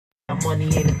Money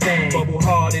in the bank. Bubble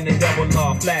hard in the double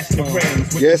law, flash the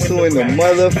rings. Guess who in the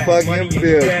motherfucking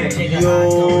building?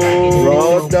 Yo,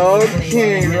 Raw Dog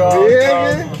King,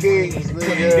 nigga. Kings,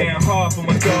 nigga.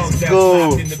 Let's go.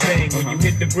 When you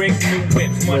hit the brakes, new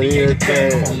whips, money in the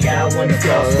bank. Y'all wanna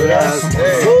talk with us?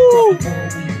 Woo!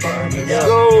 Let's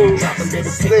go.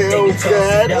 Stay on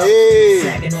that. Hey.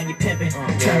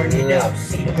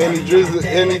 Henny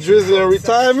Drizzy in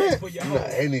retirement? Nah,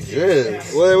 Henny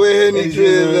Drizz. Where Henny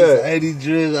Drizz at? Henny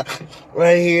Drizz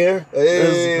right here. Hey.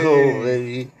 Let's go,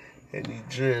 baby. Henny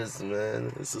Drizz,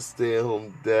 man. It's a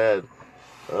stay-at-home dad.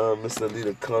 Mr. Lee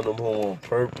to condom home on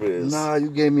purpose. Nah, you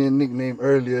gave me a nickname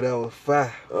earlier that was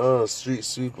fire. Street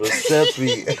Sweeper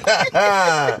Seppi.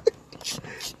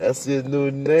 That's your new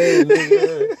name,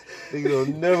 nigga. Nigga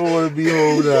don't never want to be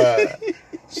home now.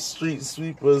 Street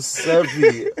Sweeper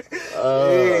Seppi.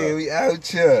 Hey, we out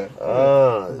here.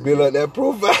 Build up that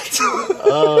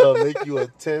profile. Make you a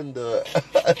tender.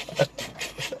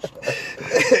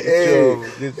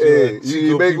 Hey,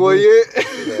 you make one yet?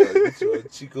 Get you a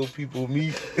Chico people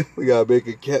meat. We gotta make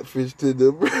a catfish to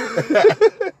them.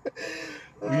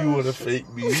 You want to fake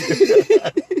me?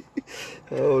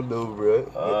 I don't know,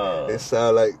 bro. It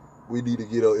sound like we need to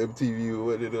get on MTV or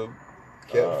one of them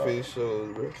catfish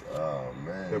shows, bro. Oh,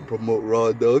 man. And promote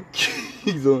Raw Dog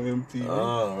Kings on MTV.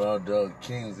 Raw Dog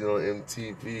Kings on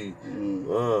MTV.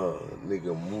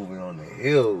 Nigga moving on the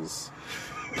hills.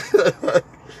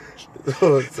 What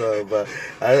I'm talking about.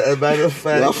 As a matter of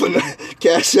fact,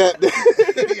 Cash App.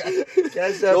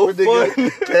 Cash App a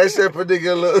nigga. Cash App a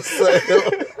nigga a little something.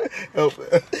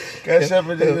 Cash App a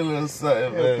nigga a little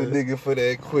something, man. Help the nigga for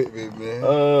the equipment, man.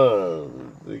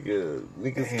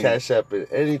 Niggas Cash App in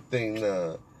anything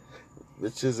now.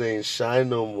 Bitches ain't shy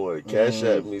no more. Cash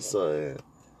App me something.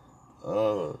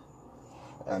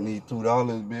 I need $2,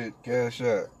 bitch. Cash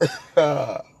App.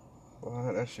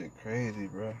 Wow, that shit crazy,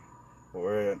 bro.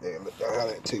 Word,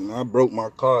 I broke my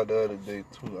card the other day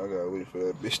too. I gotta wait for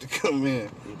that bitch to come in.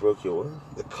 You broke your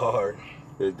what? The card.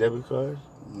 Your debit card?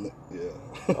 Yeah.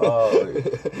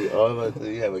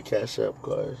 You have a Cash App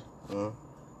card. Huh?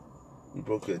 You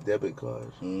broke your debit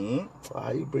card.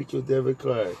 Mm-hmm. You break your debit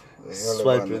card?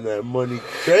 Swiping that money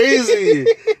crazy.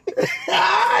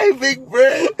 Hi, big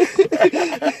bread.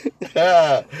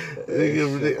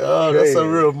 Nigga, that's a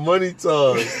real money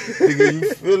talk. Nigga,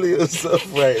 you feeling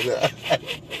yourself right now.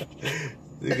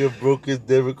 Nigga broke his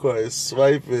debit card and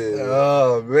swiping.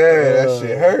 Oh, man, that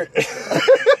shit hurt.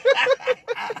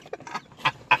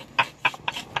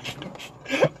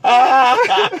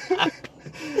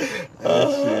 That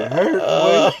shit hurt,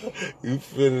 boy. You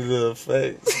feeling the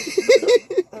effects.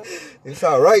 It's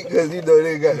alright, because, you know,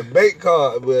 they got the bank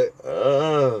card, but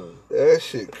that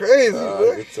shit crazy,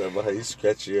 bro. You talking about how you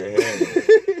scratch your head.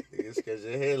 You scratch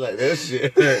your head like that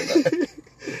shit hurt.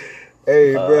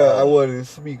 Hey, bro, I wanted to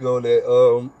speak on that.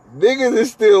 Niggas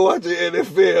is still watching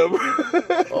NFL, bro.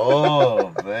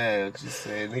 Oh, man, what you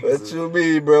saying? Niggas what you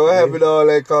mean, bro? What happened to all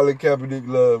that Colin Kaepernick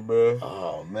love, bro?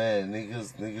 Oh, man,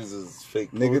 niggas is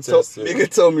fake Nigga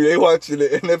told me they watching the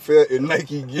NFL in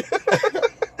Nike gear.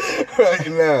 Right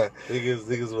now.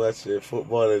 Niggas watching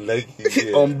football in Nike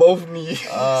gear. On both knees.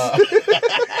 Fuck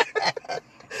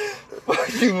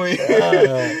you, man.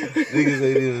 Niggas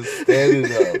ain't even standing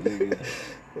up, nigga.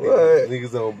 What?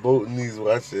 Niggas on both knees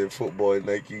watching football in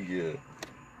Nike gear.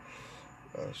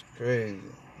 That's crazy.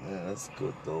 Yeah, that's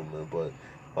good though, man. But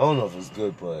I don't know if it's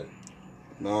good, but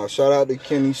nah, shout out to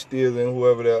Kenny Stills and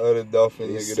whoever that other Dolphin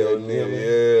nigga that nigga.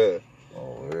 Yeah.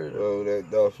 Oh, word. Oh, that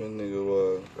Dolphin nigga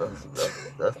was.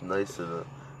 That's nice of them.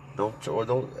 Don't.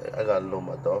 I gotta know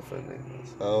my Dolphin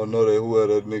niggas. I don't know that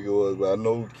whoever that nigga was, but I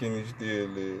know who Kenny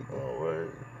Stills is. Oh,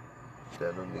 word.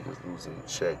 Yeah, them niggas losing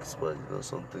checks, but you know,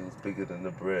 some things bigger than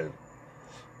the bread.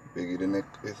 Bigger than that.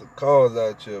 It's a cause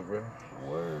out here, bro.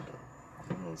 Word.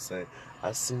 You know what I'm saying?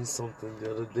 I seen something the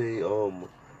other day,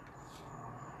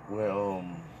 where,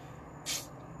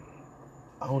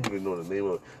 I don't even know the name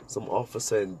of it. Some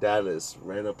officer in Dallas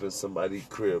ran up in somebody's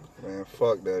crib. Man,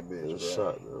 fuck that bitch, and bro.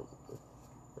 Shot them.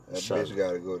 That bitch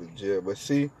gotta go to jail. But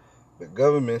see, the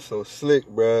government so slick,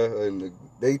 bro, and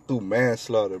they threw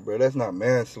manslaughter, bro. That's not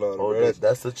manslaughter, bro.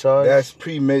 That's the charge? That's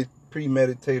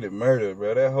premeditated murder,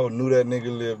 bro. That hoe knew that nigga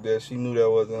lived there. She knew that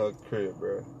wasn't her crib,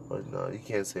 bro. But no, you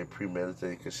can't say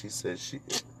premeditated because she said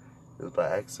it was by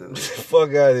accident.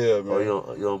 Fuck out of here, man.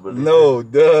 Oh, you don't believe No,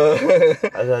 it?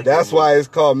 Duh. That's why it's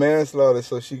called manslaughter,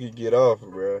 so she could get off,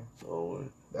 bro. Oh,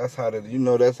 that's how the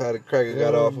cracker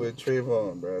got off with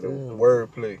Trayvon, bro. The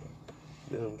wordplay.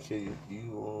 Damn, kid,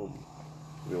 you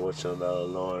been watching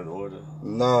Law and Order?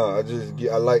 Nah, I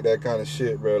like that kind of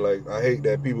shit, bro. Like, I hate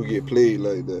that people get played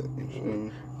like that. You feel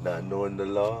me? Not knowing the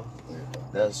law. Yeah.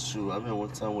 That's true. I remember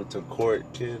one time I went to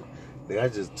court, kid. Like, I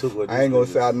just took what I ain't gonna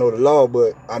say I know the law,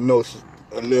 but I know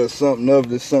a little something of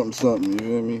this something. You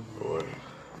know what I mean? Or,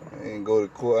 I ain't go to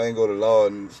court. I ain't go to law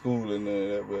and school and none of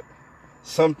that. But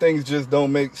some things just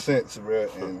don't make sense, bro.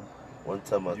 And one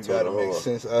time I you told gotta her, make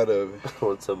sense out of it.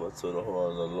 one time I told her I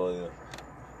was a lawyer.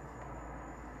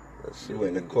 That shit You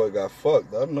went to nigga. court, got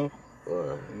fucked. I know.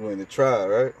 Or, You went to trial,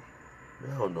 right?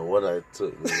 I don't know what I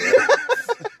took. Nigga.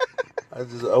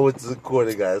 I went to the court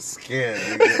and got scammed,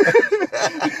 nigga.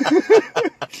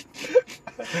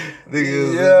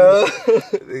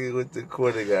 Nigga went to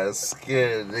court and got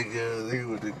scared, nigga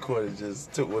went to court and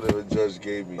just took whatever the judge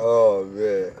gave me. Oh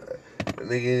man.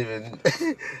 Nigga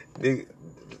even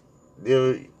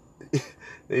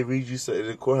they read you something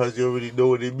in the courthouse, you already know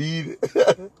what it mean.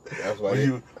 That's why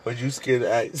when you scared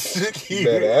to ask. you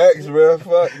better ask, bro.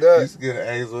 Fuck You that. scared to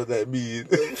ask what that mean.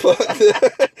 Fuck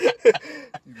that.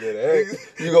 You better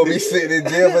ask. You gonna be sitting in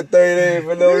jail for 30 days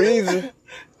for no reason.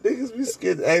 Niggas be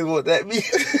scared to ask what that mean.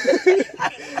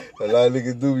 A lot of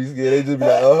niggas do be scared. They just be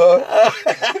like,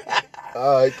 uh-huh.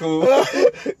 Alright, cool.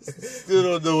 Still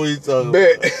don't know what you talking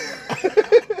Bet. about.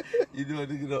 You know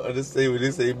niggas don't understand when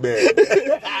they say bet.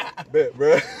 Bet,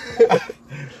 bro.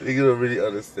 Niggas don't really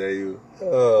understand you.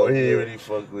 Oh, Or he ain't man. really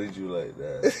fuck with you like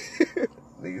that.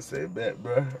 Niggas say bet,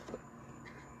 bro.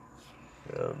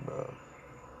 Hell no.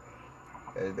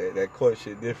 That court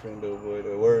shit different though, boy.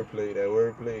 That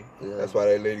wordplay. Yeah. That's why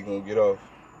that lady gonna get off.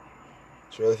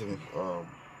 Trust me.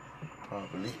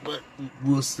 Probably, but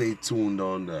we'll stay tuned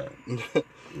on that.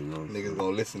 You know, Niggas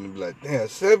gonna listen and be like, damn,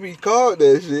 Sebby called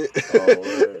that shit. Oh,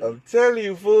 word. I'm telling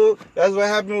you, fool. That's what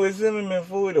happened with Zimmerman,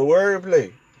 fool. The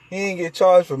wordplay. He ain't get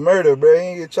charged for murder, bro. He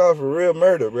ain't get charged for real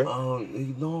murder, bro.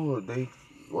 You know,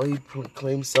 why he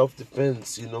claim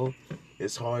self-defense, you know?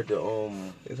 It's hard to,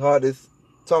 It's hard to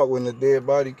talk when the dead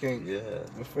body can't yeah.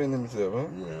 defend himself, huh?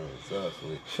 Yeah,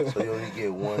 exactly. So you only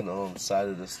get one side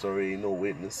of the story, no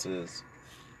witnesses.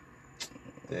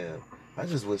 Damn. I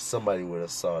just wish somebody would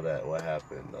have saw that, what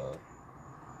happened.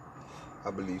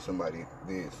 I believe somebody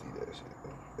did see that shit.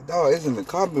 But dog, it's in the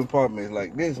car compartment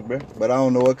like this, bro. But I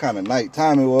don't know what kind of night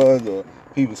time it was or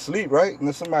people sleep, right? And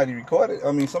if somebody recorded,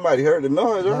 somebody heard the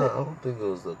noise, Nah, right? I don't think it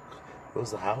was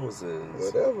the houses.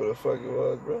 Whatever the fuck it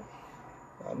was, bro.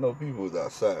 I know people was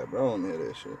outside, bro. I don't hear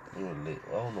that shit. It was lit.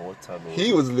 I don't know what time it was.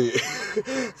 He was lit.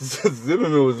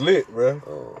 Zimmerman was lit, bro.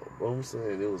 Oh, what I'm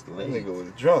saying, it was That late. nigga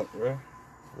was drunk, bro.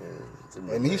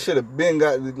 Yeah, And he should have been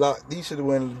got locked. He should have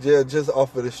went to jail just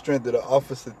off of the strength of the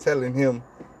officer telling him,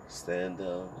 stand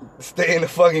down. stay in the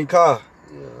fucking car.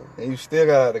 Yeah. And you still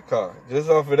got out of the car. Just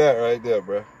off of that right there,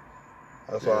 bro.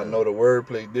 That's why I Yeah. know the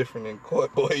wordplay different in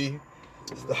court, boy.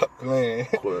 Stop playing.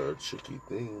 Quite a tricky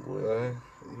thing, boy. Right?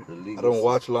 The legal I don't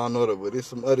watch Law and Order, but there's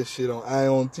some other shit on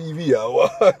Ion TV I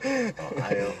watch.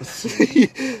 Ion.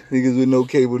 Niggas with no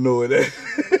cable know that.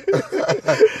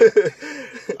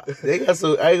 They got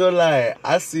some. I ain't gonna lie.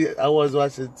 I was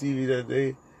watching TV that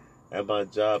day at my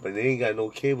job, and they ain't got no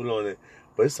cable on it.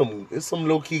 But it's some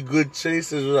low key good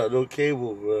chases without no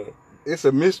cable, bro. It's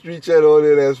a mystery channel on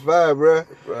there that's fine, bro.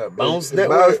 Bounce Bounce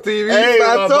Network. TV. Hey,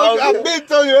 I've been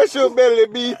told you that shit better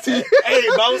than BT. Hey,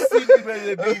 Bounce TV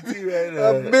better than BT right now.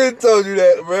 I've been told you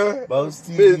that, bro. Bounce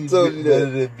been TV told you better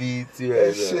that. than BT right That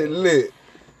now. shit lit.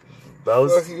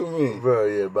 Bounce, Fuck you mean? bro,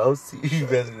 yeah, Bounce TV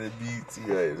better than BT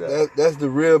right now. That's the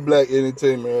real black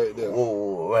entertainment right there.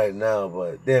 Whoa, right now,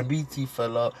 but damn, BT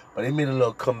fell off. But they made a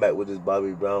little comeback with this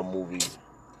Bobby Brown movie.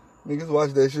 Niggas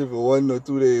watch that shit for 1 or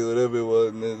 2 days, whatever it was,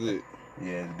 and that's it.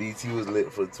 Yeah, BT was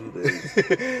lit for 2 days.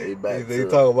 They back They to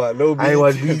talk about no BT. I ain't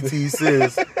watch BT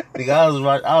since. Nigga, I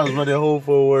was running home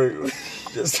for work.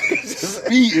 Just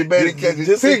eating, better catch a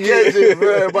just to ticket. catch it,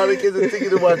 bro. Everybody catch a ticket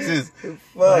to watch this.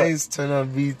 Fuck. I ain't turned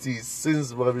on BT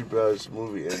since Bobby Brown's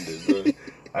movie ended, bro.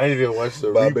 I didn't even watch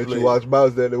the But replay. I bet you watch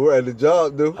Bounce at the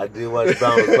job, dude. I did watch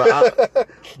Bounce,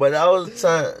 but I was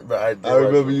trying. But I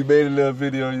remember you made a little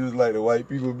video and you was like, the white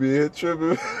people be here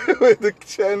tripping with the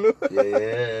channel.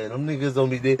 Yeah, them niggas don't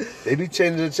be they be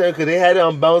changing the channel because they had it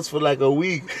on Bounce for like a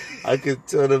week. I could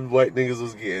tell them white niggas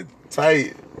was getting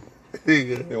tight.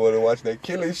 Nigga. They want to watch that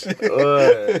killing shit. What?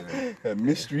 That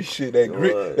mystery shit, that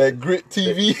What? grit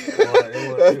TV.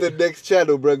 What? That's the next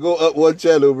channel, bro. Go up 1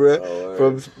 channel, bro. Oh,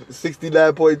 from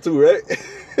 69.2, right?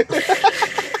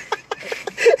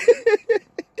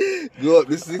 Go up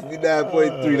to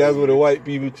 69.3. That's what the white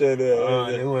people channel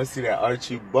is. They want to see that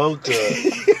Archie Bunker.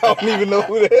 I don't even know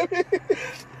who that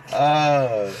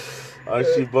is.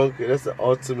 Archie Bunker, that's the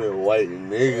ultimate white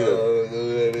nigga. I don't know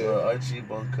who that is. Bro, Archie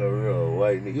Bunker, real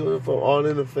white nigga. You from All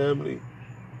in the Family?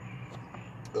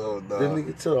 Oh, nah. That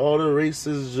nigga tell all the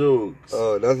racist jokes.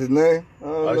 Oh, that's his name? I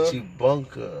don't know. Archie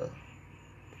Bunker.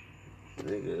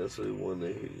 Nigga, that's what he want to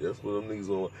hear. That's what them niggas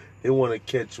want. They want to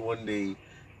catch one day.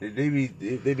 They be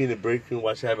in the break room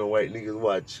having white niggas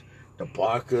watch the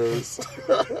Parkers.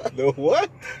 The what?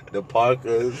 The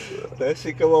Parkers. That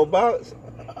shit come on bounce?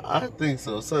 I think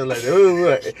so. Something like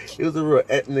that. It was a real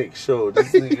ethnic show.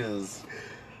 These niggas,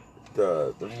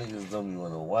 them niggas don't even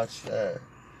want to watch that.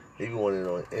 They be wanting it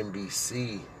on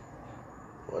NBC.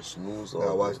 Watch the news all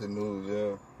I watch day. the news,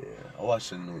 yeah. Yeah, I watch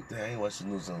the news. I ain't watched the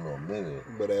news in a minute.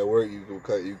 But at work, you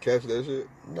catch that shit?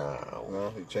 Nah.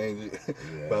 No, you change it.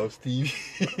 Yeah. Bounce TV.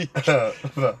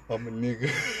 I'm a nigga.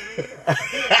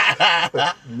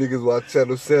 Niggas watch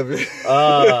Channel 7. Every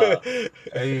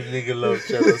nigga love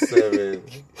Channel 7.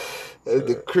 That's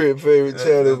the crib favorite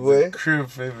channel, boy. The crib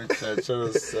favorite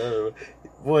Channel 7.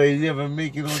 Boy, you ever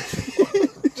make it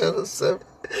on Channel 7?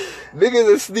 Niggas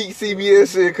will sneak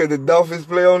CBS shit because the Dolphins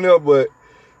play on there, but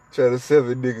Channel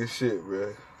 7 nigga shit,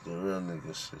 bro. The real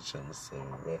nigga shit, Channel 7,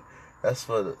 bro. That's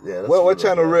for the, yeah. That's What for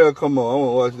channel the, real come on? I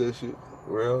want to watch that shit.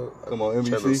 Real? Come on, NBC?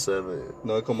 Channel 7.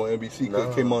 No, it come on NBC because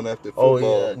Nah. it came on after football.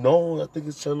 Oh, yeah. No, I think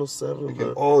it's Channel 7.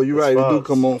 Bro. Oh, you right. It It's do Fox.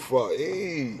 come on Fox.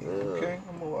 Hey, Yeah. okay. I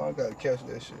gotta catch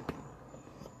that shit.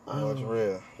 Watch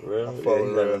real. Real? I Yeah, follow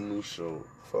he got Real. a new show.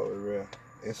 Fuck with real.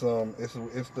 It's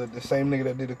the same nigga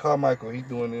that did the Carmichael. He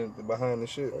doing it behind the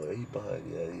shit. Oh, he behind,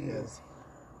 yeah, he is.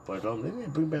 But they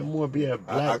didn't bring back more be a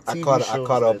black I TV caught shows up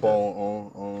like that.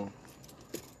 on.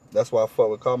 That's why I fuck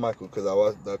with Carmichael because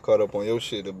I caught up on your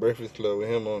shit, The Breakfast Club with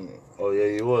him on it. Oh, yeah,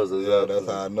 he was. Yeah, Exactly. that's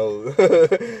how I know.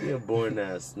 He a boring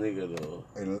ass nigga, though.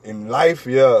 in life,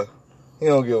 yeah, he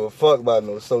don't give a fuck about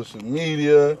no social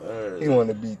media. He want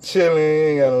to be chilling. He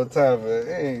ain't got no time for it.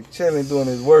 He ain't chilling doing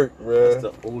his work, bruh.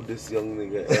 That's the oldest young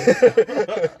nigga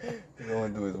ever. He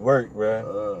want to do his work, bruh.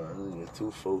 Nigga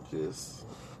too focused.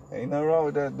 Ain't nothing wrong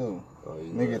with that dude. Oh,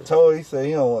 you Nigga right. told he said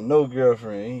he don't want no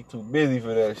girlfriend. He too busy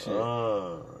for that shit.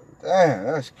 Damn,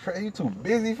 that's crazy. You too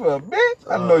busy for a bitch?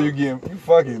 I know you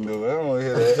fucking do it. I don't want to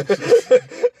hear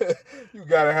that. You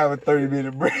gotta have a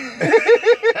 30-minute break.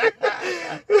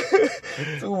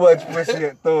 Too much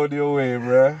pussy throwing your way,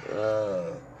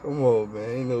 bruh. Come on, man.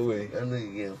 Ain't no way. That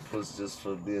nigga getting pushed just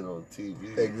for being on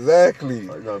TV. Exactly.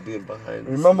 Or not being behind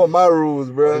the Remember scenes. my rules,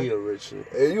 Oh, bruh. he a Richard.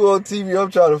 If you on TV,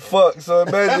 I'm trying to fuck. So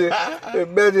imagine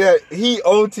he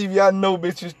on TV. I know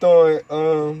bitches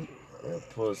throwing Yeah,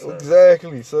 pussy.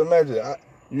 exactly. So imagine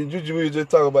we just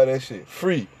talk about that shit.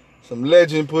 Free, some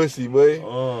legend pussy, boy.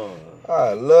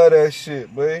 I love that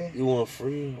shit, boy. You want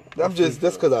free? That's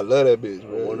because I love that bitch,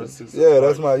 bro. 106 Yeah,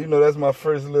 that's my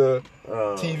first little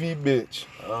TV. TV bitch.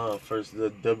 First the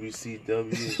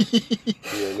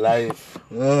WCW. Your life.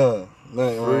 Nothing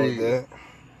wrong with Free. that.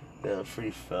 Yeah, free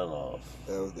fell off.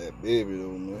 That was that baby though,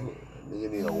 man. Nigga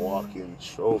need a walk-in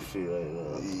trophy right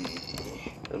now.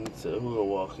 Let me tell you, who a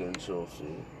walk-in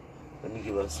trophy? Let me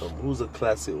give us some. Who's a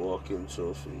classic walk-in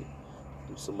trophy?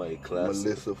 Somebody classic.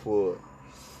 Melissa Ford.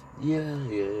 Yeah,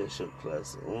 she's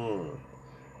classic. Yeah,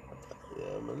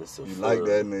 Melissa You Ford. like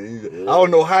that nigga? Yeah. I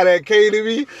don't know how that came to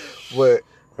me, but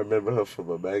Remember her from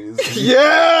a magazine?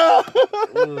 yeah.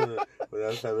 But I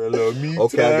was having a little me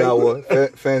Okay, time. I got one.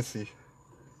 Fancy.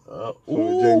 From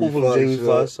Jamie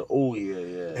Foxx. Foxx. Oh,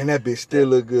 yeah. And that bitch still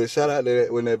look good. Shout out to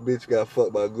that when that bitch got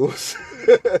fucked by Goose.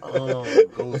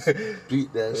 Ghost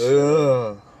beat that shit.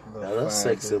 Yeah. Now that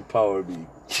sex and power be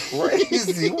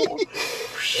crazy.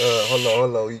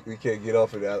 Hold on. We can't get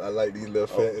off of that. I like these little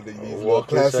these little walk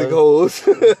classic inside. hoes.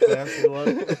 Classic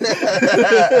one.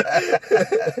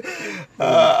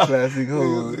 Classic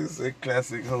hoes. It's a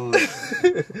classic hoes.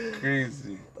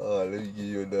 Crazy. Oh, let me give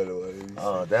you another one.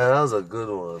 Oh, damn, that was a good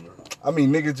one. I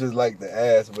mean, niggas just like the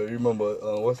ass, but remember,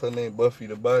 what's her name? Buffy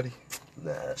the Body?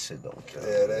 Nah, that shit don't count.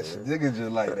 Yeah, that shit. Niggas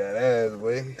just like that ass,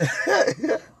 boy.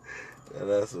 Yeah,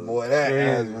 that's Boy, that crazy.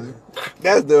 ass was...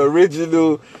 That's the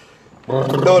original... No, I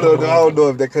don't know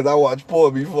if that, because I watched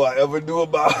porn before I ever knew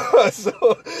about her, so...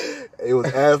 It was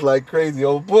ass like crazy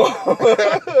on porn.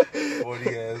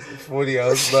 40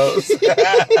 ounce mouse.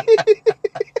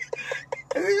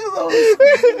 He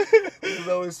was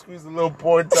always squeeze a little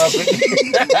porn topic.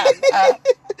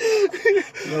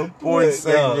 Little porn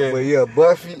segment. But yeah,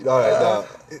 Buffy.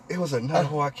 It was another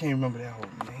hoe. I can't remember that whole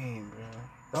name, bro.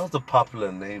 That was a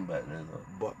popular name back then,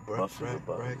 though. Buffy the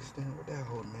Body. Braxton. What that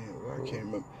whole name? I can't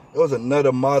remember. It was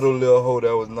another model little hoe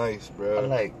that was nice, bro.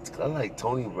 I like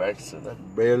Tony Braxton.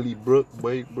 Brooke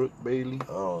Bailey. I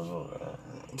don't know that.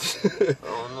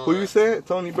 Who you said?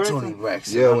 Tony Braxton? Tony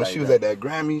Braxton. Yeah, I when like she was that. at that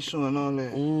Grammy show and all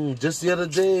that. Just the other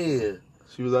day.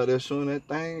 She was out there showing that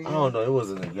thing. I don't know. It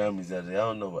wasn't the Grammys that day. I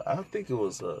don't know. But I think it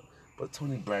was but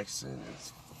Tony Braxton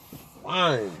is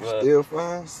fine, bro. Still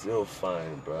fine? Still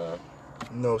fine, bro.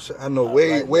 No, I know I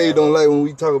Wade. like Wade that, don't huh? like when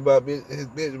we talk about his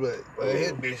bitch, but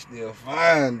his bitch still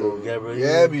fine though.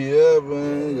 Gabby, yeah,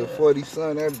 man. The 40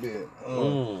 son, that bitch.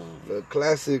 The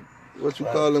classic. What you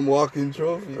call him? Walking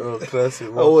trophy. Classic.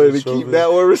 I wanted to keep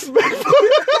that one respectful.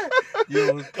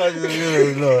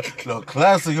 No,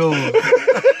 classic.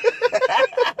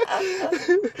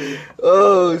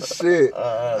 Oh shit!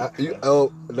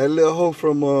 That little hoe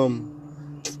from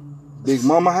Big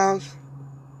Mama house.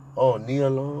 Oh, Nia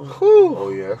Long. Whew. Oh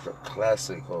yeah, that's a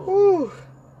classic hoe.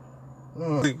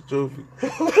 Big trophy.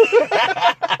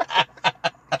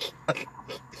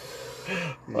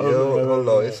 Yo, hold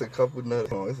on. It's a couple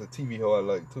nuts. It's a TV hoe I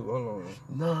like too. Hold on.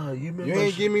 Nah, you remember? You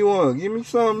ain't give me one. Give me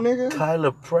something, nigga.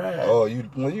 Kyla Pratt. Oh, you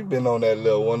been on that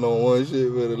little one-on-one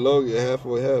shit with a Logan,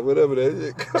 halfway half, whatever that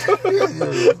shit.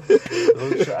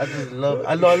 I just love.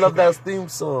 I love that theme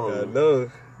song. I know.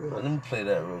 Let me play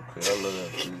that real quick. I love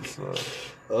that theme song.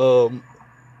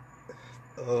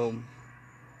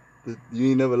 You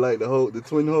ain't never liked the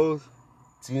twin hoes?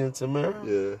 Tia and Tamara?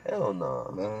 Yeah. Hell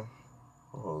no. Nah.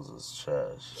 Hoes is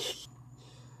trash.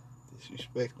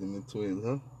 Disrespecting the twins,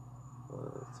 huh?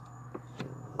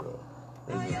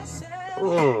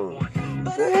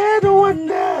 They're the one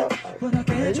now.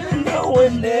 And no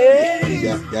one there.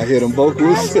 Y'all hear them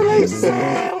vocals?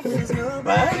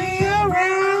 Body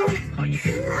around.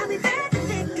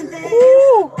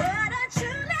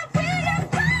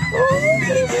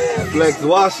 Flex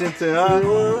Washington, huh?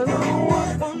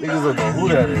 Niggas don't know who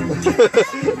that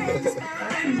is.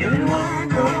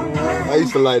 I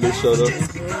used to like this show though.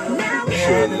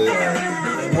 Sure lit.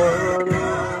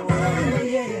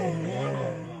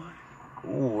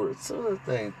 Ooh, it's a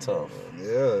thing tough.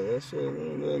 Yeah, that shit.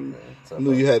 I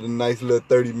knew you had a nice little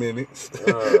 30 minutes.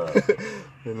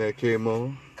 And that came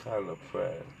on. Kyla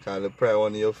Pratt. Kyla Pratt,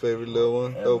 one of your favorite little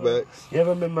ones, throwbacks. You ever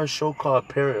remember a show called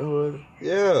Parenthood?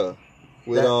 Yeah.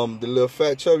 With the little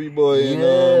fat chubby boy and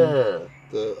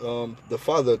the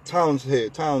father Towns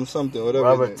something, whatever.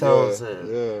 Robert Townsend.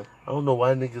 Yeah. I don't know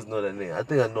why niggas know that name. I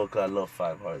think I know because I love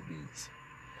 5 Heartbeats.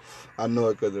 I know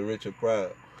it because of Richard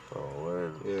Pryor. Oh,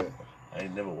 word. Yeah. I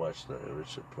ain't never watched that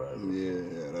Richard Pryor.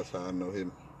 Yeah, that's how I know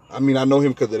him. I mean, I know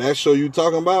him because of that show you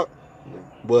talking about,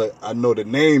 but I know the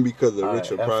name because of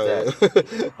Richard Pryor.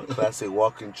 A classic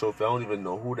walking trophy. I don't even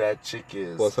know who that chick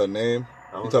is. What's her name?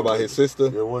 You talking about his sister?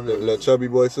 The one the little chubby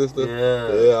boy sister?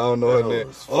 Yeah. Yeah, I don't know her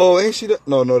name. Oh, ain't she?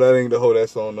 No, that ain't the hoe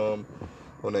that's on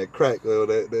that crack.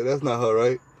 That's not her,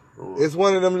 right? Ooh. It's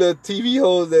one of them little TV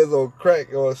hoes that's on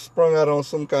crack or sprung out on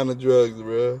some kind of drugs,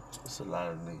 bro. It's a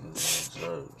lot of niggas on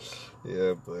drugs.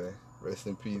 Yeah, boy. Rest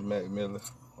in peace, Mac Miller.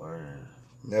 Word.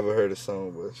 Never heard a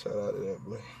song, but shout out to that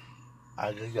boy.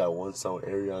 I just got one song,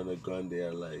 Ariana Grande, I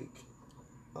like.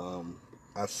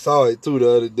 I saw it too the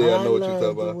other day. I know what you're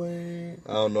talking about.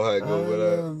 I don't know how it goes,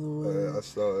 but I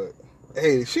saw it.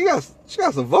 Hey, she got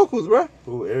some vocals, bro.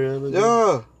 Who, Ariana?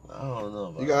 Yeah. I don't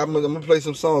know. I'm gonna play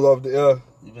some songs off the.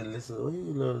 You been listening? What you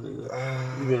love?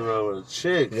 You been around with a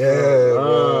chick? Yeah,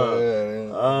 bro.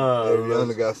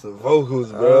 Ariana got some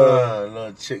vocals, bro.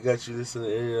 No, chick got you listening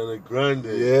to Ariana Grande.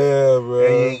 Yeah, bro.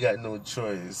 And you ain't got no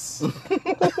choice.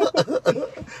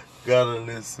 Gotta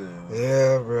listen.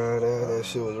 Yeah, bro. That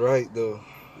shit was right though.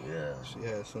 Yeah. She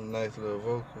had some nice little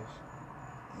vocals.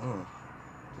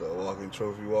 The walking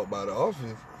trophy walked by the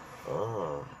office.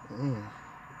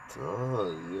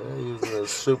 Yeah, he was in a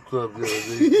strip club the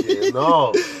other day getting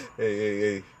off.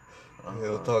 Hey. You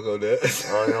don't talk on that.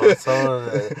 Oh, you don't talk on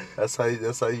that.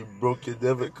 That's how you broke your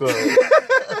debit card.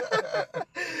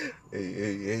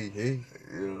 Hey.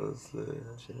 You know what I'm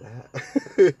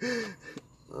saying?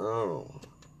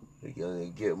 You gotta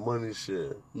get money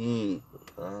shit. I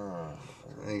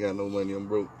ain't got no money, I'm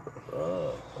broke. I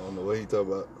don't know what he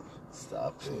talking about.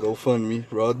 Stop it. GoFundMe,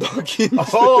 Raw Dog Kings.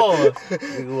 Oh,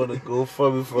 nigga wanna go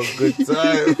for me for a good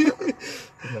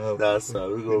time. That's how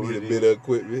we gonna need a bit of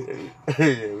equipment.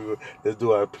 Yeah, let's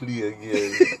do our plea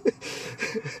again.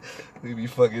 We be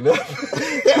fucking up.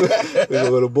 We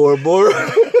go to Bora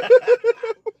Bora.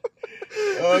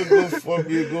 Go for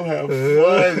me, go have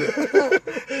fun.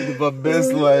 Live my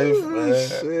best life, man.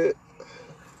 Shit.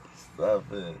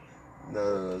 Stop it.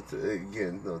 No,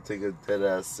 again, take it dead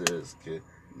ass serious, kid.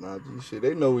 Nah, shit,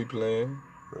 they know we playing.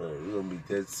 Right, we're gonna be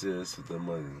dead serious with the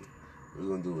money. We're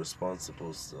gonna do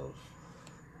responsible stuff.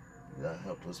 Y'all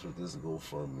help us with this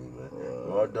GoFundMe, man.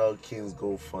 Raw Dog Kings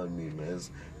GoFundMe, man.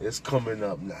 It's coming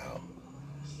up now.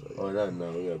 Oh, not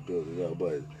now. We gotta build it up,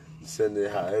 but send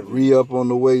it however. Re-up on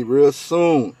the way real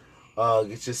soon.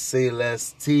 Get your Say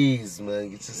Less tees, man.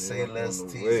 Get your Say Less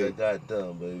tees. I got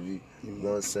done, baby. You know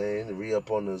what I'm saying? Re-up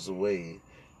on us way.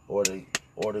 Order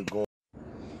Order going.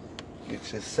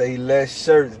 Get your Say Less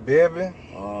shirts, baby.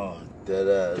 Oh,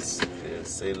 that ass. Yeah,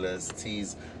 Say Less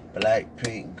tees. Black,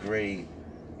 pink, gray.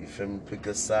 You feel me? Pick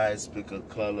a size, pick a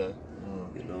color.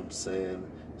 You know what I'm saying?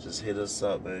 Just hit us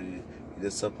up, baby. Hit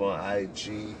us up on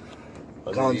IG.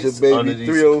 Ganja Baby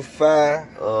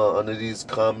 305. Under these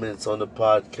comments on the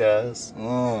podcast.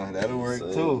 That'll work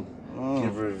too.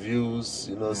 Give reviews,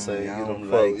 you know what I'm saying? Give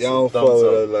them likes. Y'all don't fuck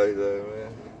with us like that,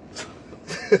 man.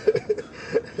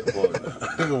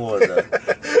 Come on now.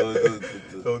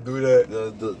 Don't do that.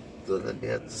 Let me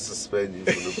have to suspend you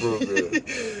from the program.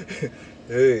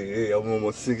 Hey, I'm on my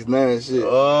 6'9" shit.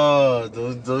 Oh,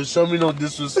 don't show me no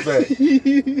disrespect.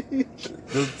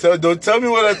 Don't tell me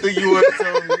what I think you want to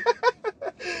tell me.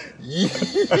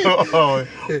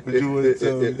 What you want to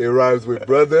tell me? It rhymes with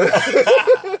brother.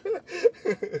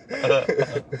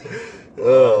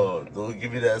 Don't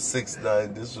give me that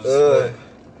 6'9" disrespect.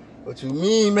 What you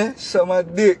mean, man? Suck my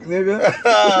dick, nigga.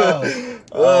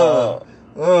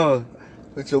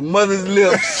 With your mother's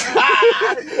lips.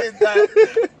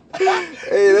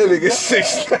 Hey, that nigga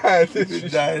 6'9". You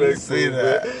didn't say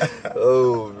that.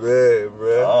 Oh, man,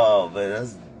 bro. Oh, man,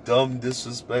 that's dumb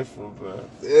disrespectful, bro.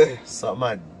 Yeah. Suck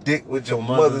my dick with your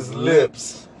mother's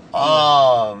lips.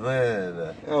 Oh,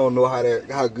 man. I don't know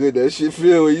how good that shit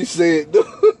feel when you say it, though.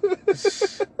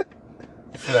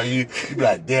 Feel like you be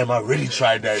like, damn, I really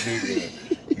tried that nigga.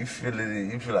 You feel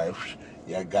it, you feel like,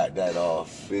 yeah, I got that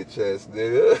off. Bitch ass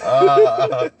nigga.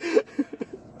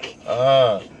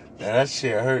 Man, that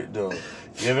shit hurt though.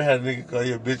 You ever had a nigga call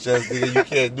you a bitch ass nigga, you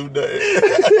can't do nothing?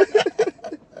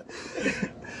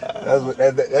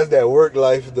 That's that work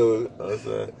life though. What's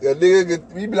that? That nigga,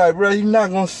 you be like, bro, you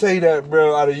not gonna say that,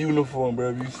 bro, out of uniform,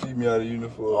 bro. If you see me out of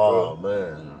uniform, Oh, bro.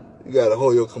 man. You gotta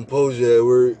hold your composure at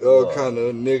work. All kind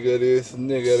of nigga this,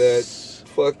 nigga that.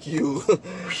 Fuck you.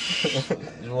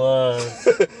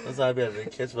 That's how I be able to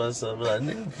catch myself. Be like,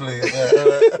 nigga, please.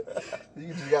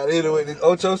 You just gotta hit it with this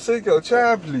Ocho Cinco,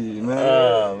 try please, man.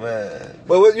 Oh, man.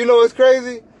 But you know what's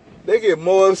crazy? They get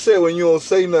more upset when you don't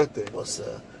say nothing. What's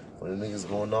up? When the niggas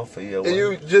going off for you. And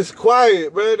you just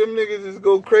quiet, bro. Them niggas just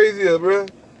go crazier, bro.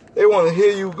 They want to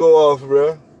hear you go off,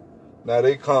 bro. Now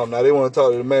they calm. Now they want to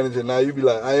talk to the manager. Now you be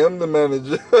like, I am the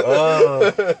manager.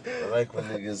 I like when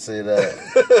niggas say that.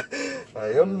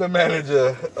 I am the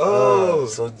manager. Oh.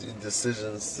 So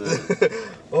decisions to...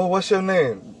 Oh, what's your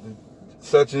name?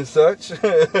 Such and such.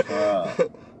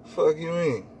 Fuck you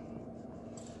mean?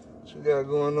 What you got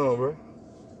going on, bro?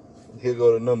 Here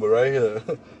go the number right here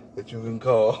that you can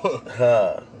call.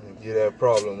 Get that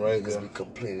problem right there. Niggas be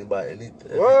complaining about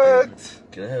anything. What?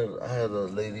 I had a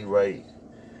lady write,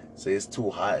 say it's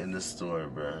too hot in the store,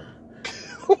 bro.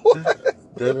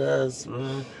 Dead ass,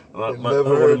 man. One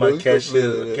of my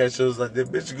cashiers was like, that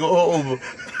bitch go home.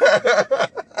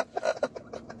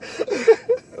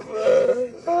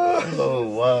 Oh,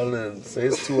 wildin'. Say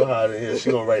it's too hot in here.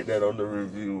 She gonna write that on the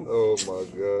review. Oh my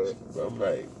god. I'm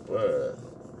like, what?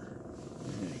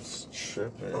 You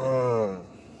tripping.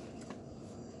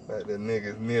 Like the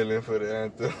niggas kneeling for the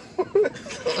anthem.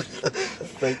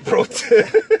 Fake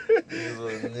protest.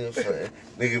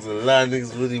 Niggas a lot of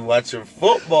niggas really watching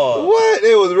football. What?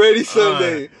 They was ready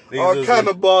Sunday. All kind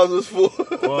of bars was full.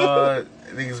 What?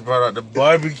 Niggas brought out the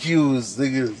barbecues.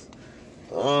 Niggas.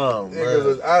 Oh, man. Niggas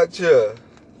was out here.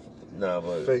 Nah,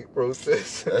 but fake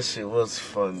protest. That shit was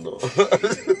fun though.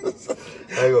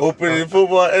 Opening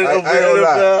football and I ain't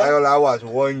gonna lie. I watched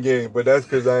one game, but that's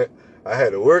because I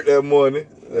had to work that morning.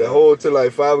 That whole till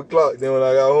like 5 o'clock. Then when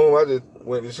I got home, I just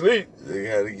went to sleep. They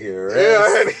had to get rest. Yeah, I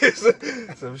had to get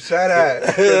some shout out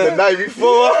the night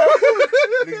before.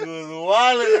 Nigga was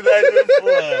wildin' the night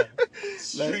before.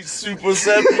 Street Super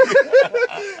 7.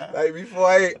 Like before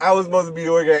I was supposed to be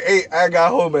to work at 8. I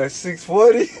got home at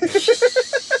 6:40.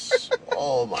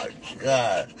 Oh my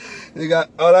god.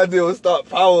 All I did was start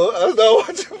power. I started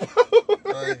watching power. Oh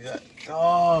my god.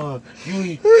 Oh,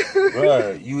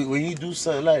 bro, when you do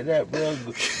something like that, bro,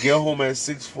 get home at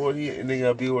 6:40 and then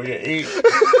gotta be working at 8.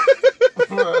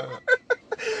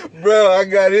 Bro, I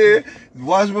got here,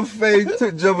 washed my face,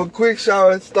 jump a quick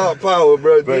shower, and start power,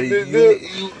 bro.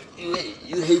 You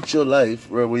hate your life,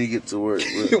 bro, when you get to work.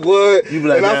 Bro. What? You be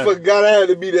like, I forgot I had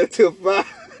to be there till 5.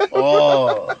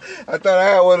 Oh. I thought I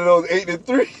had one of those 8 to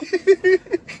 3.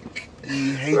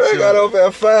 You hate I got off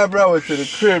at 5, bro. I went to the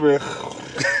crib and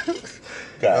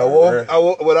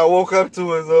what I woke up to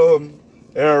was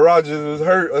Aaron Rodgers was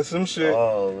hurt or some shit.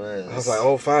 Oh man. I was like,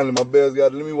 oh finally my Bears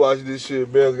let me watch this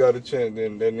shit. Bears got a chance.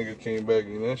 Then that nigga came back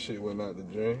and that shit went out the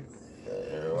drain.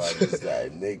 Aaron Rodgers got a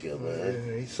nigga, man.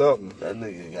 Yeah, he's something. That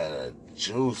nigga got a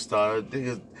juice star.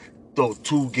 Nigga throw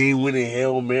 2 game-winning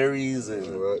Hail Marys and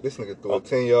Right. This nigga threw a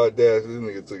 10-yard dash. This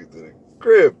nigga took it to the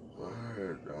crib.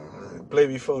 Word, Play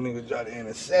before nigga dropped the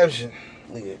interception.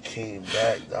 nigga came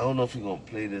back. I don't know if he gonna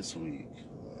play this week.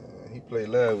 He played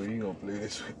last week. He gonna play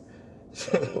this week.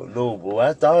 Oh, no, boy.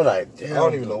 I thought like, damn. I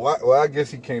don't even know why. Well, I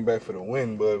guess he came back for the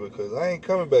win, but because I ain't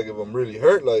coming back if I'm really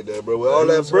hurt like that, bro. With all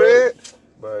that bread,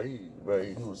 bro, he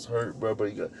was hurt, bro. But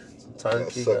he got some time.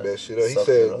 he suck that shit up.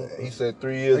 He said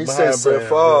 3 years He behind said Brett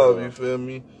Favre. something, You feel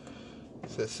me? He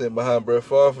said sitting behind Brett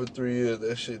Favre for 3 years.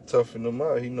 That shit toughen him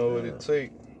out. He know what it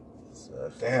take.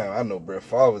 Damn, I know Brett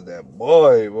Favre was that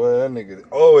boy. That nigga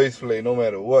always play no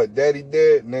matter what. Daddy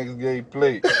dead, next game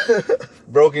play.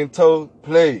 Broken toe,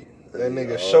 play. That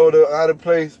nigga shoulder out of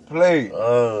place, play.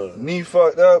 Knee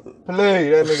fucked up, play.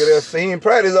 That nigga there, he in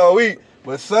practice all week.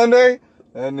 But Sunday,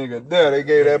 that nigga there, they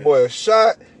gave that boy a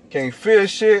shot. Can't feel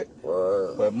shit.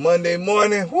 But Monday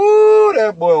morning, whoo,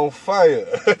 that boy on fire.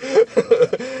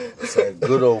 It's like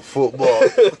good old football.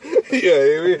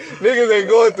 Yeah, niggas ain't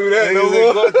going through that no more. Niggas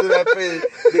ain't going through that pain.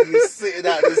 Niggas sitting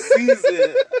out the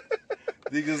season.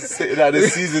 Niggas sitting out the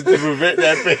season to prevent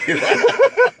that pain.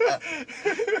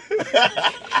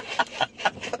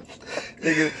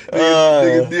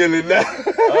 Niggas dealing now.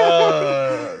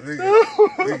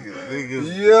 Niggas.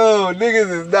 Yo, niggas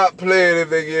is not playing if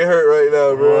they get hurt right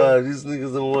now, bro. Wow, these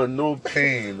niggas don't want no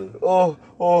pain. Oh,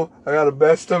 I got a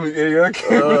bad stomach ache. I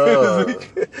can't play this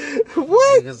weekend.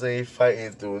 What? Niggas ain't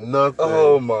fighting through nothing.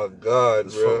 Oh my God,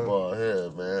 This bro. football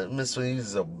here, man. Miss when you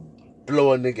used to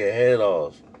blow a nigga head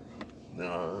off.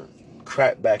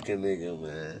 Crap back a nigga,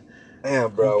 man.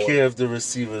 Damn, bro. Who care if the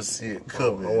receivers see it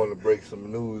coming? I want to break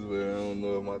some news, but I don't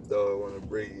know if my dog want to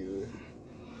break it.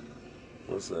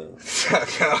 What's that?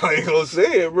 I ain't gonna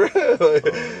say it, bro. Like,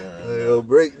 they gonna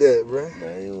break that, bro. Nah, I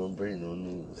ain't gonna break no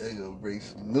news. They gonna break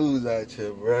some news out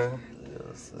here, bro.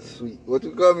 Yeah, Sweet. What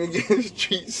you call me again?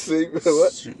 Street sweep?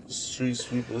 What? Street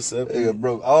sweeper 7. Nigga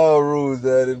broke all rules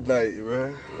the other night,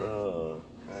 bro.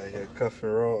 I had cuffing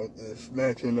wrong,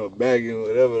 snatching or bagging,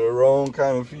 whatever, the wrong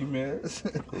kind of females.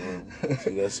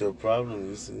 See, that's your problem,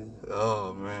 you see.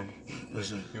 Oh, man.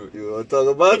 You want to talk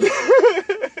about that?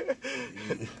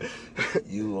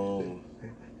 You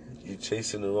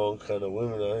chasing the wrong kind of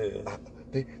women out here.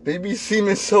 They be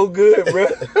seeming so good, bro.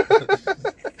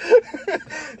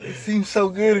 They seem so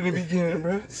good in the beginning,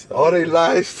 bro. All they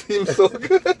lies seem so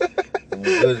good.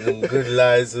 Them good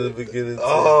lies in the beginning. Too.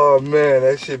 Oh man,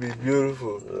 that shit be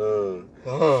beautiful.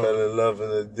 Fell in love in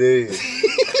a day.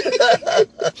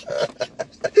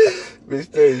 Bitch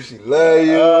tell you she love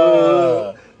you.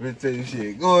 Bitch tell you she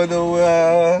ain't going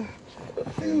nowhere.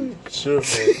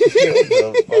 Tripping.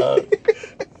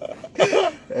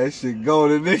 That shit go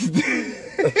the next day.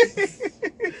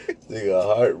 Nigga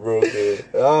heartbroken.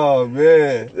 Oh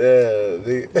man. Yeah,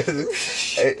 nigga.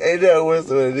 Ain't that worse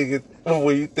when a nigga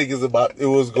when you think it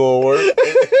was gonna work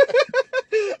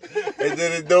and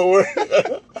then it don't work?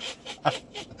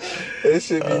 That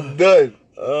shit be done.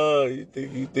 Oh, you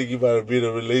think you about to be in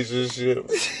a relationship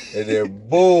and then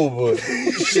boom,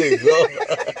 shit go.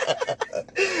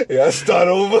 Yeah, I start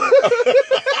over.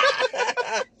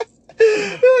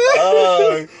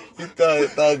 Oh, you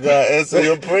thought God answered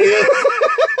your prayer?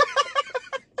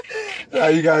 Now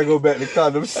you gotta go back to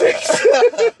condom 6.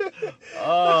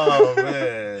 Oh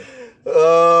man.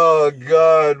 Oh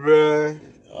God, man.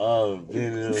 Oh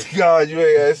man. God, you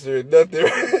ain't answering nothing.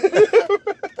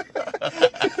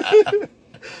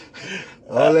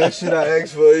 All that shit I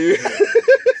asked for you.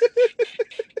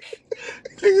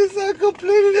 Niggas not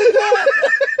complaining at that.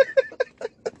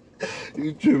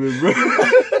 You tripping, bro.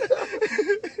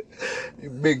 You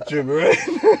big tripping, right?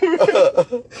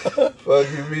 Fuck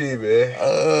you me, man.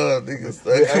 Niggas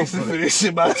Been asking for this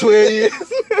shit about 12 years.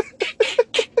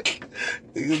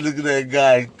 Niggas look at that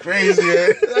guy crazy,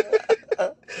 man.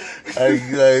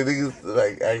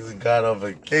 Niggas actually got on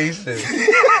vacation.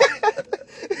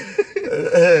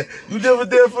 You never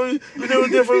there for me. You never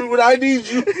there for me when I need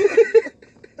you.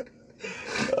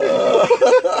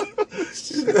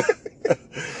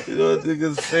 You know what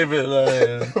niggas' favorite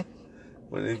line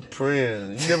when they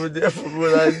praying. You never there for me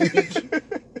when I need you.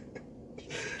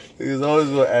 Niggas always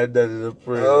gonna add that in the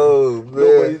prayer. Oh man,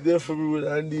 nobody there for me when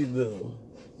I need them.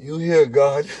 You hear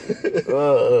God?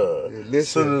 As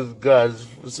soon as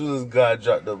God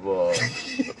dropped the ball,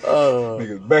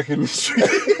 niggas back in the street.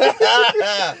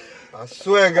 I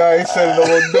swear, God ain't said no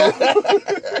more door.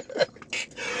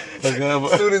 As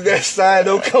soon as that sign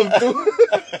don't come through,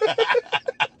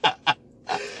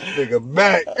 nigga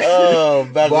back.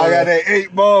 Back. Boy, I got that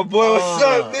 8 ball, boy. What's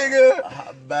up,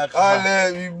 nigga? Back. I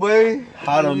let me, boy.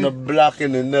 Hot on the block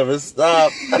and it never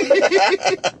stopped.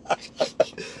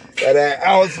 That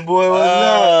ounce boy was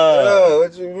not.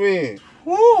 What you mean?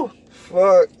 Woo!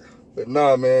 Fuck. But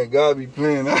nah, man, God be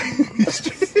playing out.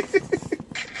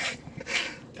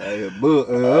 Bull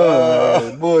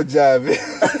jiving.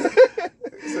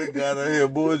 Said God out here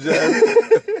bull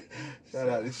jiving. Shout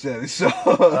out to Shannon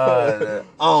Sharp.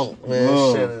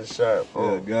 Man, Shannon Sharp.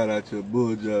 Yeah, God out here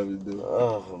bull jiving, dude.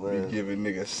 Oh, man. Be giving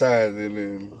niggas sizing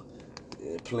and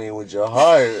playing with your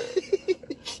heart.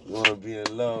 You want to be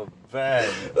in love bad.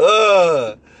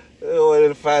 I wanted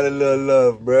to find a little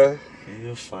love, bruh.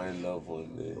 You'll find love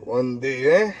one day. One day,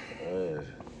 eh?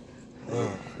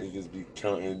 Niggas be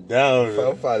counting down.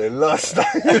 I'm finding lust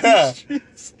out in the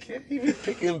streets. Can't you be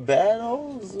picking bad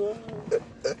hoes?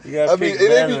 I mean,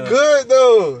 it be good,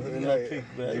 though.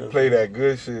 They play that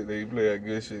good shit. They play that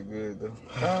good shit good, though.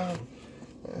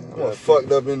 I'm a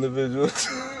fucked up individual.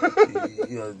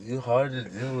 You're hard to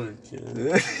deal with,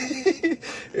 kid.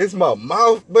 It's my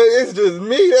mouth, but it's just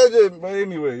me. But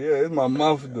anyway, yeah, it's my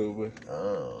mouth, though, but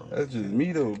that's just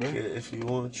me, though, man. If you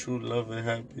want true love and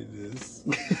happiness.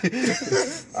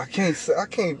 I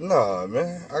can't, nah,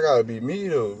 man. I gotta be me,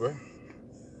 though, bro.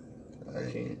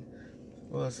 I can't.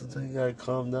 Well, sometimes you gotta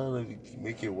calm down and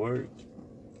make it work.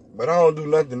 But I don't do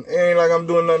nothing. It ain't like I'm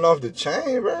doing nothing off the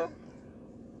chain, bro.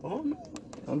 Oh, no.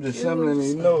 I'm just letting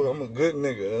you know I'm a good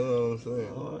nigga. That's what I'm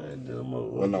saying. All right, then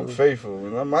when I'm faithful.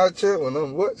 When I'm out here, when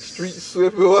I'm what? Street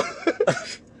sweeper, what?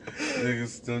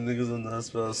 Them niggas are not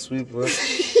spell sweeper.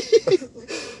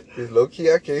 It's low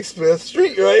key, I can't spell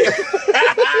street right.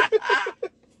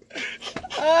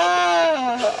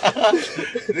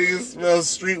 Niggas spell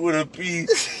street with a P.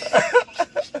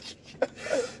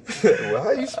 Well,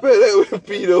 how you spell that with a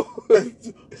P, though?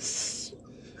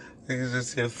 Niggas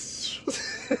just hear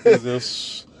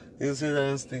niggas hear that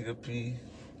and think of P.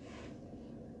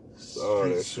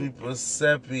 Street sweeper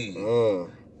Seppi. You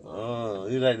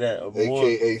like that?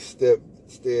 AKA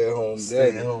stay at home dad.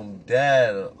 Stay at home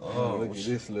dad. Look at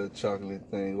this little chocolate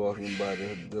thing walking by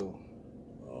the door.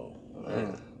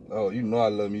 Oh, you know I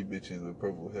love me bitches with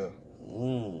purple hair.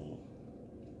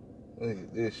 Look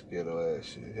at this ghetto ass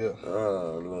shit here.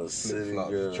 Little city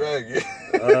girl. Dragon.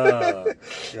 Got a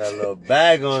little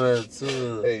bag on her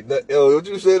too. Hey, what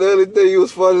you said the other day? You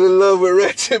was falling in love with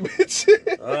ratchet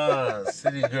bitches.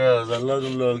 City girls. I love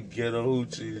them little ghetto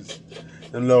hoochies.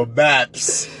 Them little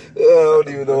baps. I don't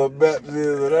even know what baps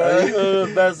is. But you know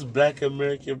what baps? Black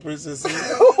American princesses.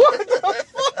 What the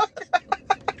fuck?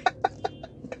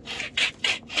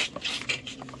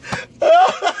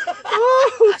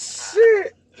 Oh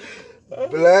shit!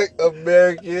 Black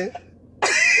American.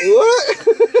 What?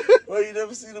 Well, you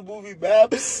never seen the movie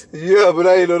Baps? Yeah, but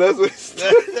I ain't know that's what it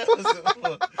stood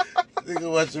for.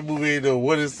 Nigga watch the movie, ain't know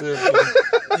what it stood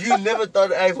for. You never thought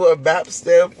to ask what BAP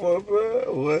stand for,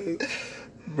 bro? What?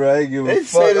 Bro, I ain't give a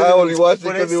fuck. I only watched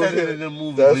it because it was in the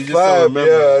movie. That's fine,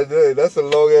 yeah. That's a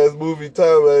long ass movie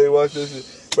time. I ain't watched that shit.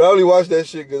 But I only watched that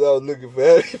shit because I was looking for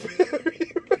Halle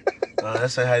Berry.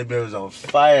 That's like Halle Berry was on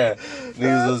fire.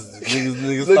 Niggas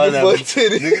looking for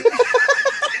titty.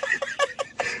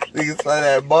 Niggas saw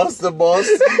that Boston.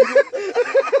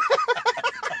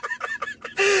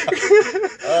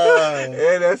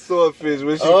 And that swordfish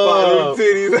when she popped them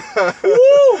titties.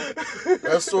 Woo!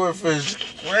 That swordfish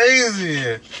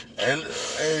crazy. And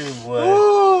hey boy.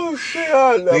 Oh shit!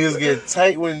 I love niggas get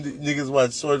tight when niggas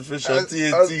watch swordfish on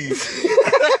TNT.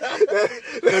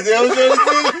 Cause they don't show the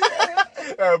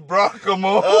titties. Brock them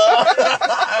on.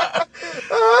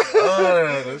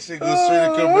 That shit goes straight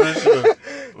to commercial.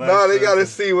 Nah, they gotta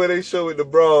see where they show it the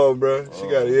bra, bro. She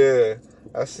got it, yeah.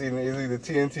 I seen it. It's either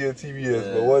TNT or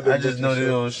TBS, but what I just know they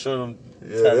don't show them.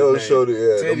 Yeah, they don't show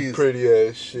them pretty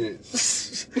ass shit.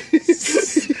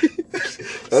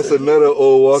 That's another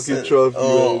old walking trophy.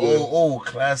 Old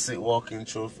classic walking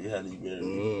trophy, Halle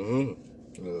Berry.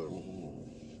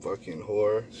 Fucking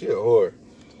whore. She a whore.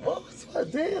 Oh,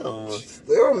 damn. It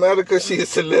don't matter because she a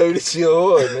celebrity. She a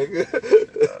whore, nigga.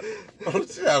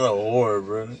 She not a whore,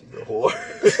 bro. She's a whore.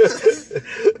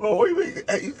 Bro, what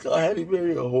you call Halle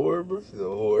Berry a whore, bro? She's a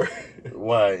whore.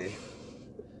 Why?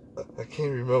 I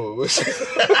can't remember what she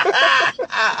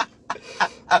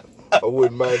I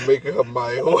wouldn't mind making her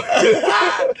my whore.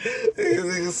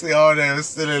 Niggas say all that and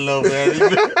still in love, man.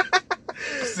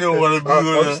 Still want to be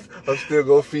with her. I'm still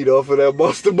gonna feed off of that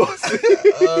Monster Boston.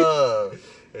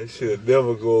 That shit'll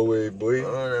never go away, boy.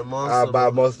 I'll buy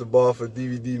Monster Ball for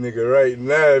DVD nigga right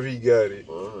now if he got it.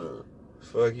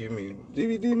 Fuck you mean?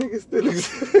 DVD niggas still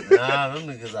exist? Nah, them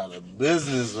niggas out of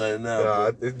business right now.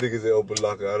 Nah, this niggas in open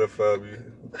locker out of family.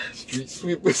 Street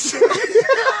sweepers.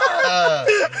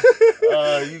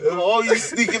 You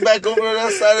sneaking back over to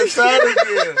that side of town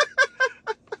again.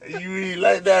 You really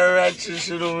like that ratchet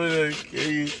shit over there,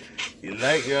 kid. You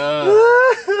like you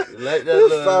like that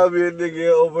little... Find me a nigga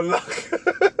in Overlock.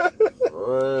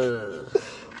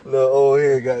 Little old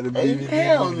head got the Hey, DVD.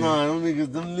 hell no, them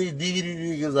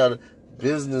DVD niggas out of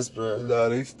business, bro. Nah,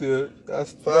 they still.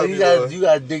 That's Bro, fine. you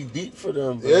gotta dig deep for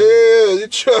them, bro. Yeah, you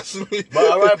trust me.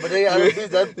 But alright, but they out of business.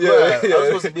 That's Yeah, right. yeah. I was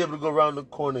supposed to be able to go around the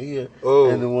corner here. Oh,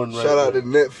 and the one right shout out there. to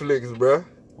Netflix, bruh.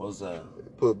 What's that?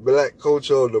 Put Black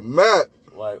Culture on the map.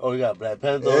 Like, oh, you got Black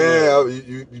Panther on Yeah, there?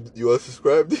 you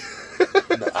unsubscribed?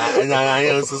 I ain't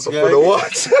unsubscribed. For the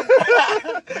watch.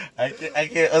 I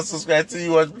can't unsubscribe till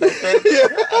you watch Black Panther.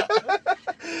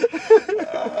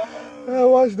 I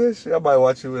watch that shit. I might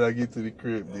watch it when I get to the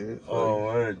crib, dude. Oh,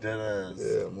 word, that ass.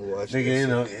 Yeah, I'm gonna watch Nigga,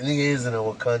 that nigga is in a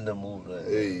Wakanda movie. Like,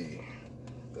 Hey,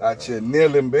 out here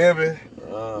kneeling, baby.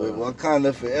 With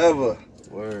Wakanda forever.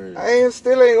 Word. I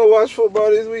still ain't gonna watch football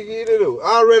this week either, though.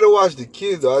 I'd rather watch the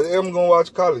kids, though. I am gonna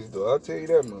watch college, though. I'll tell you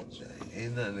that much.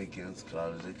 Ain't nothing against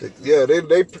college. Yeah, they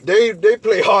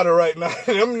play harder right now.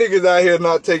 Them niggas out here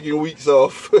not taking weeks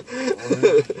off. Oh,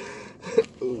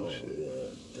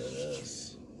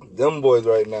 shit. Them boys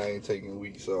right now ain't taking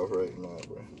weeks off right now,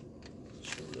 bro.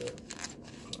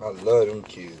 I love them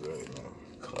kids right now.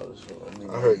 College,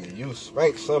 I heard you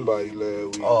spanked somebody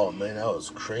last week. Oh man, that was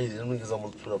crazy. Them niggas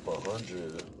almost put up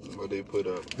 100. What they put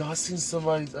up? No, I seen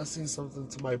something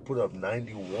somebody put up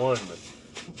 91.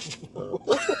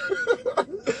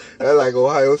 That's like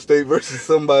Ohio State versus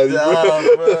somebody. Nah,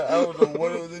 bro. bro, I don't know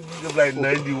what it was. It was like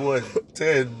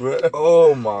 91-10, bro.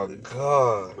 Oh my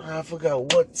god. I forgot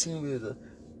what team it is.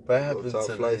 But it happened Top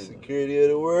to flight security of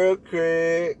the world,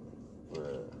 Craig.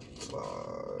 Bruh.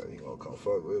 You gonna come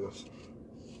fuck with us?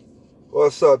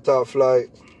 What's up, Top Flight?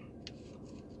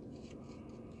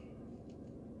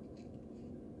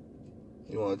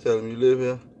 You wanna tell him you live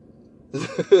here?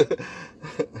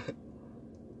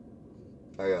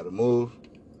 I gotta move.